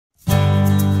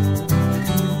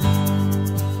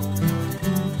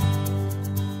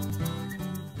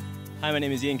Hi, my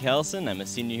name is Ian Callison. I'm a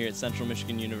senior here at Central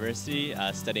Michigan University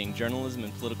studying journalism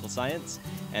and political science.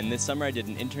 And this summer I did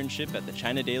an internship at the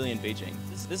China Daily in Beijing.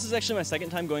 This is actually my second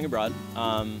time going abroad.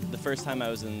 The first time I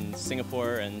was in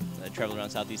Singapore and I traveled around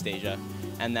Southeast Asia.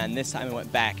 And then this time I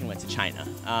went back and went to China.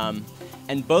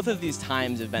 And both of these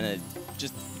times have been a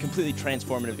just completely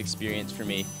transformative experience for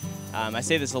me. I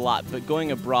say this a lot, but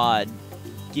going abroad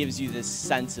gives you this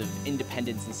sense of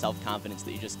independence and self-confidence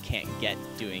that you just can't get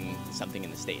doing something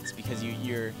in the States, because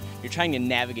you're trying to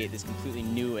navigate this completely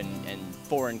new and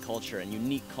foreign culture and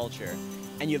unique culture,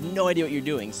 and you have no idea what you're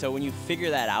doing. So when you figure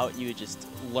that out, you just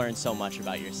learn so much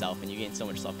about yourself and you gain so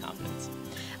much self-confidence.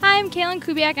 Hi, I'm Kaylin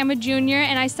Kubiak. I'm a junior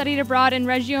and I studied abroad in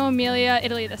Reggio Emilia,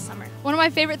 Italy this summer. One of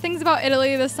my favorite things about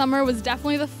Italy this summer was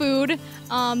definitely the food.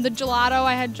 The gelato,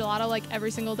 I had gelato like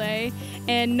every single day,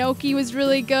 and gnocchi was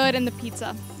really good, and the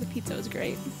pizza. The pizza was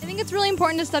great. I think it's really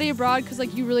important to study abroad because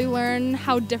like you really learn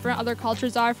how different other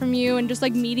cultures are from you, and just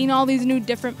like meeting all these new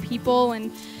different people,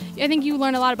 and I think you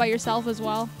learn a lot about yourself as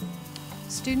well.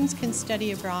 Students can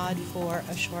study abroad for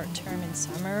a short term in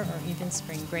summer or even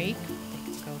spring break.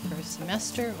 They could go for a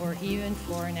semester or even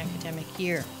for an academic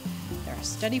year. There are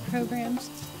study programs,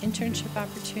 internship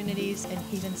opportunities, and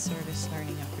even service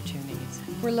learning opportunities.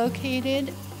 We're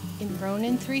located in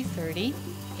Ronan 330,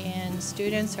 and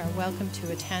students are welcome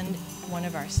to attend one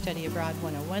of our Study Abroad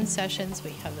 101 sessions.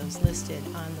 We have those listed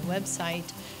on the website.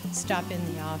 Stop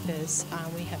in the office.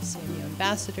 We have CMU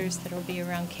ambassadors that will be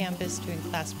around campus doing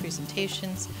class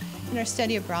presentations, and our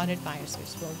Study Abroad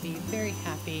advisors will be very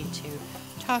happy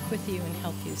to talk with you and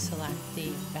help you select the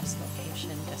best location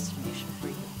destination for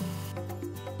you.